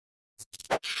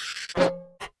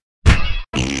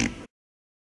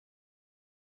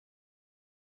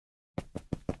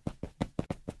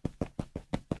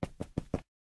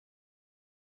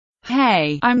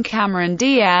Hey, I'm Cameron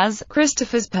Diaz,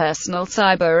 Christopher's personal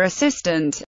cyber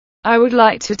assistant. I would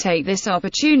like to take this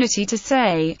opportunity to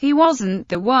say, he wasn't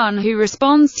the one who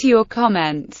responds to your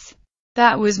comments.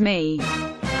 That was me.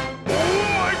 Oh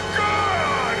my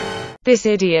God! This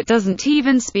idiot doesn't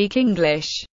even speak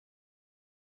English.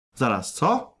 Zaraz,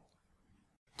 co?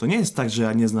 To nie jest tak, że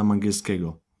ja nie znam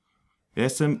angielskiego. Ja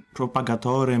jestem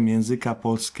propagatorem języka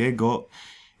polskiego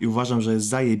i uważam, że jest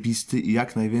zajebisty i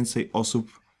jak najwięcej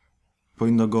osób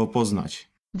powinno go poznać.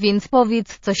 Więc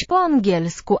powiedz coś po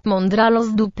angielsku, mądralo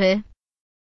z dupy.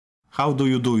 How do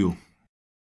you?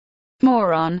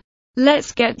 Moron.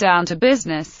 Let's get down to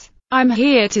business. I'm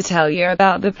here to tell you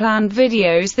about the planned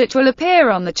videos that will appear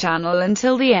on the channel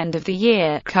until the end of the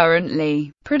year.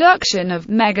 Currently, production of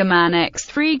Mega Man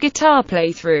X3 guitar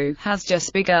playthrough has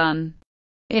just begun.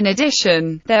 In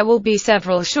addition, there will be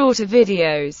several shorter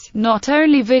videos, not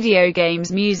only video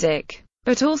games music,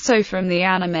 but also from the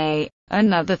anime.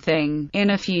 Another thing, in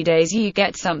a few days you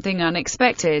get something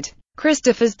unexpected.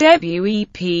 Christopher's debut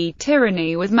EP,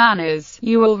 Tyranny with Manners.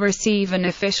 You will receive an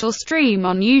official stream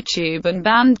on YouTube and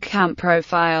Bandcamp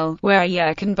profile, where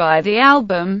you can buy the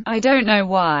album. I don't know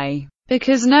why.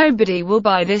 Because nobody will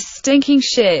buy this stinking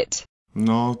shit.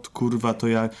 No, kurwa, to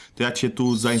ja cię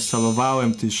tu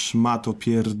zainstalowałem, ty szmato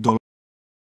pierdol...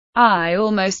 I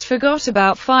almost forgot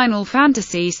about Final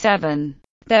Fantasy VII.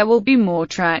 There will be more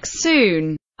tracks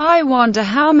soon. I wonder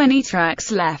how many tracks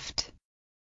left.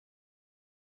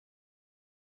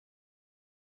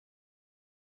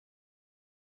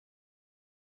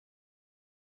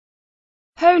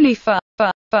 Holy fuck.